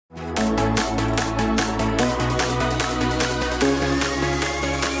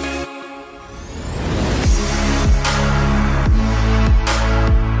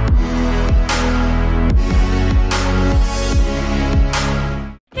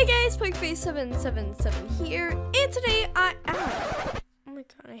Pugface777 here, and today oh my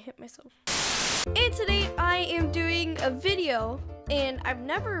god, I hit myself. And today I am doing a video, and I've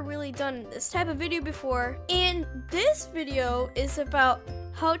never really done this type of video before, and this video is about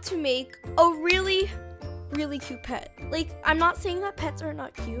how to make a really cute pet. Like, I'm not saying that pets are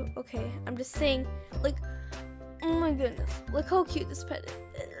not cute, okay? I'm just saying, like, oh my goodness, look how cute this pet is.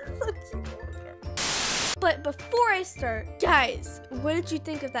 It's so cute. But before I start, guys, what did you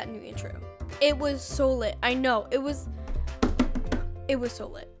think of that new intro? It was so lit. I know, it was so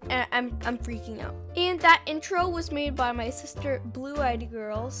lit. And I'm freaking out. And that intro was made by my sister Blue Eyed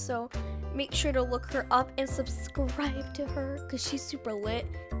Girl, so make sure to look her up and subscribe to her because she's super lit.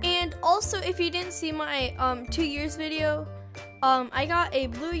 And also, if you didn't see my 2 years video, I got a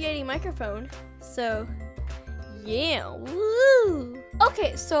Blue Yeti microphone, so yeah, woo!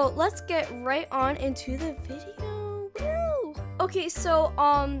 Okay, so let's get right on into the video. Woo! Okay, so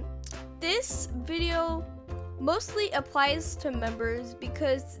this video mostly applies to members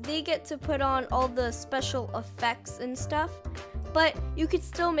because they get to put on all the special effects and stuff, but you could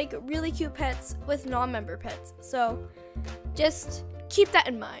still make really cute pets with non-member pets, so just keep that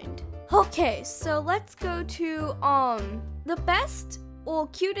in mind. Okay, so let's go to the best, well,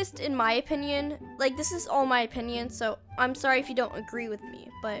 cutest in my opinion. Like, this is all my opinion, so I'm sorry if you don't agree with me,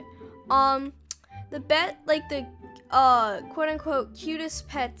 but the quote-unquote cutest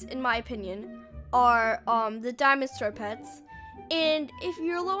pets in my opinion are the diamond store pets. And if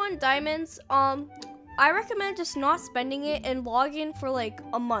you're low on diamonds, I recommend just not spending it and log in for like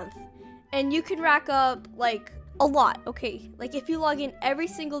a month, and you can rack up like a lot. Okay, like if you log in every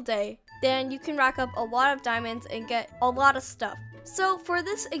single day, then you can rack up a lot of diamonds and get a lot of stuff. So for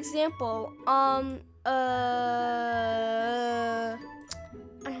this example, I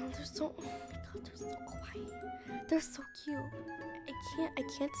don't know, they're so, oh my god, they're so quiet. They're so cute. I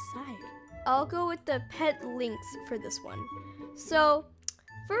can't decide. I'll go with the pet links for this one. So,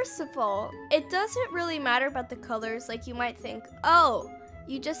 first of all, it doesn't really matter about the colors. Like, you might think, oh,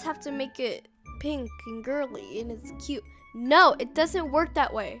 you just have to make it pink and girly and it's cute. No, it doesn't work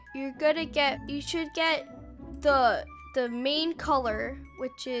that way. You should get the main color,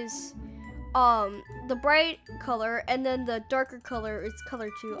 which is the bright color, and then the darker color is color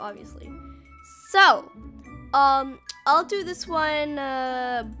 2, obviously. So, I'll do this one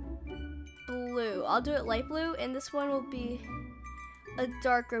blue. I'll do it light blue, and this one will be a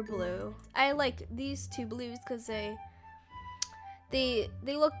darker blue. I like these two blues because they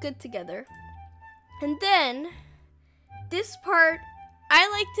look good together. And then this part, I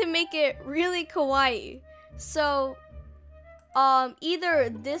like to make it really kawaii. So either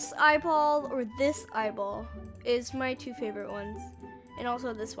this eyeball or this eyeball is my two favorite ones, and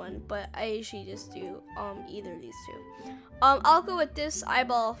also this one, but I usually just do either of these two. I'll go with this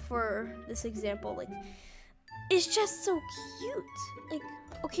eyeball for this example. Like, it's just so cute. Like,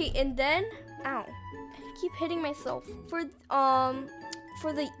 okay, and then, ow, I keep hitting myself. For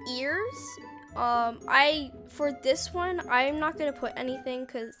the ears, for this one, I'm not gonna put anything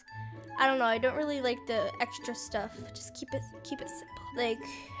because I don't know, I don't really like the extra stuff. Just keep it simple. Like,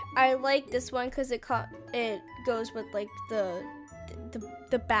 I like this one because it goes with like the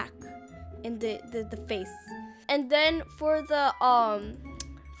back and the face. And then for the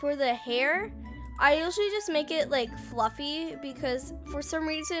hair, I usually just make it like fluffy because for some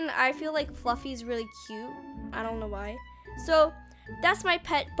reason I feel like fluffy is really cute. I don't know why. So that's my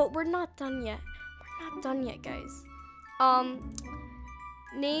pet, but we're not done yet. We're not done yet, guys.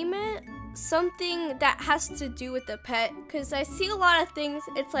 Name it something that has to do with the pet, because I see a lot of things.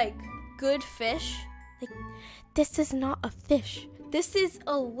 It's like good fish. Like, this is not a fish. This is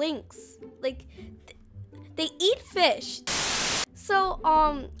a lynx. Like, they eat fish. So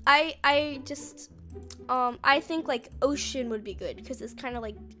I think like ocean would be good because it's kind of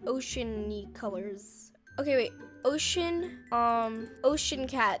like ocean-y colors. Okay, wait, ocean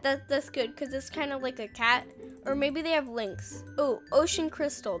cat. That's good because it's kind of like a cat. Or maybe they have lynx. Oh, ocean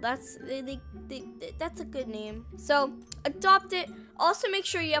crystal. That's a good name. So adopt it. Also make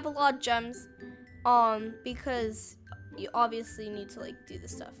sure you have a lot of gems, because you obviously need to like do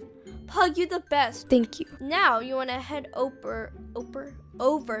this stuff. Pug, you the best. Thank you. Now you want to head over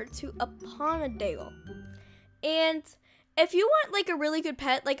to Aponadale. And if you want like a really good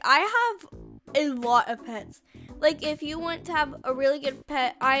pet, like I have a lot of pets. Like, if you want to have a really good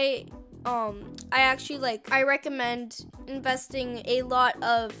pet, I recommend investing a lot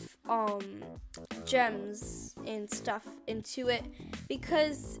of gems and stuff into it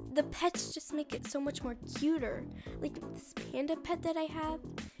because the pets just make it so much more cuter. Like this panda pet that I have,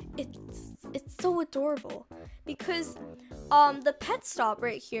 it's so adorable because the pet stop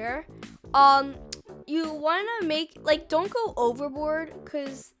right here, you want to make, like, don't go overboard,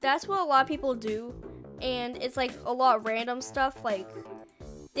 because that's what a lot of people do, and it's like a lot of random stuff like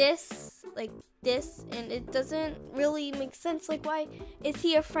this, and it doesn't really make sense. Like, why is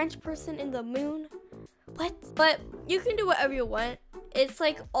he a French person in the moon? What? But you can do whatever you want. It's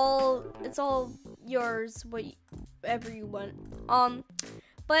like it's all yours, whatever you want.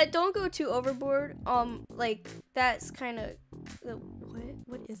 But don't go too overboard. Like, that's kind of,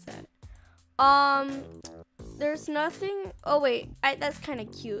 what is that? There's nothing. Oh wait, that's kind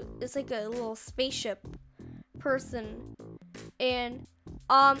of cute. It's like a little spaceship person, and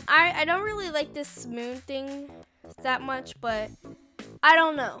I don't really like this moon thing that much, but I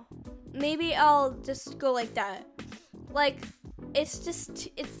don't know. Maybe I'll just go like that. Like, it's just,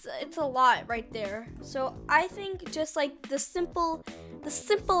 it's a lot right there. So I think just like the simple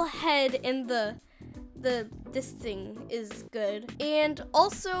head and this thing is good. And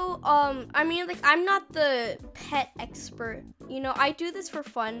also, I mean, like, I'm not the pet expert. You know, I do this for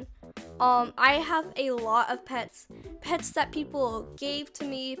fun. I have a lot of pets that people gave to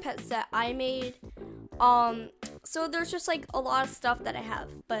me, pets that I made. So there's just like a lot of stuff that I have.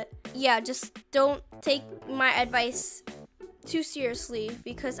 But yeah, just don't take my advice too seriously,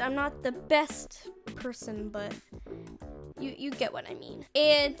 because I'm not the best person, but you get what I mean.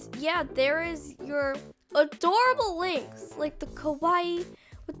 And yeah, there is your adorable Lynx, like the kawaii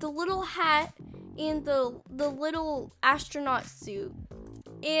with the little hat and the little astronaut suit.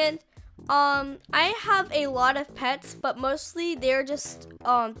 And I have a lot of pets, but mostly they're just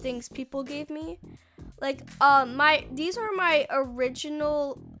things people gave me. Like, these are my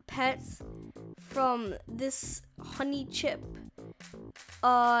original pets from this honey chip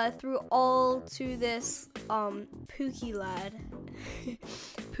through all to this Pookie lad.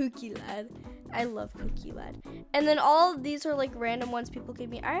 Pookie lad. I love Pookie lad. And then all of these are like random ones people gave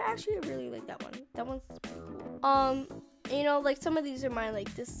me. I actually really like that one. That one's pretty cool. You know, like some of these are mine,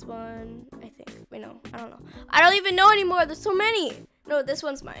 like this one, I think. Wait, no, I don't know. I don't even know anymore. There's so many. No, this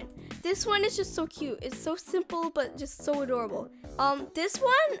one's mine. This one is just so cute. It's so simple, but just so adorable. This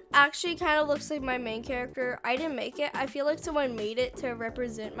one actually kind of looks like my main character. I didn't make it. I feel like someone made it to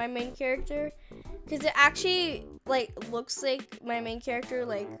represent my main character, because it actually like looks like my main character,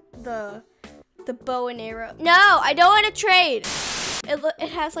 like the bow and arrow. No, I don't want to trade. It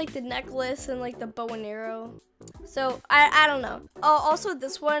has like the necklace and like the bow and arrow. So I don't know. Also,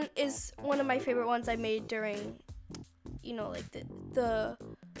 this one is one of my favorite ones I made during, you know, like the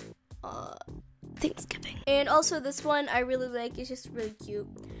Thanksgiving. And also this one I really like. It's just really cute.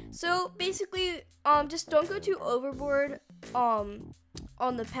 So basically, just don't go too overboard on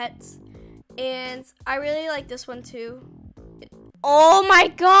the pets. And I really like this one too. Oh my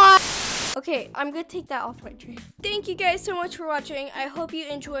god! Okay, I'm gonna take that off my tree. Thank you guys so much for watching. I hope you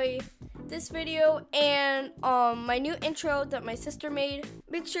enjoy this video and my new intro that my sister made.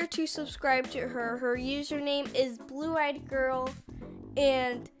 Make sure to subscribe to her. Her username is Blue-Eyed Girl,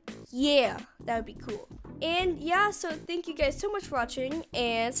 and yeah, that would be cool. And yeah, so thank you guys so much for watching,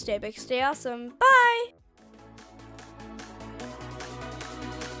 and stay big, stay awesome. Bye!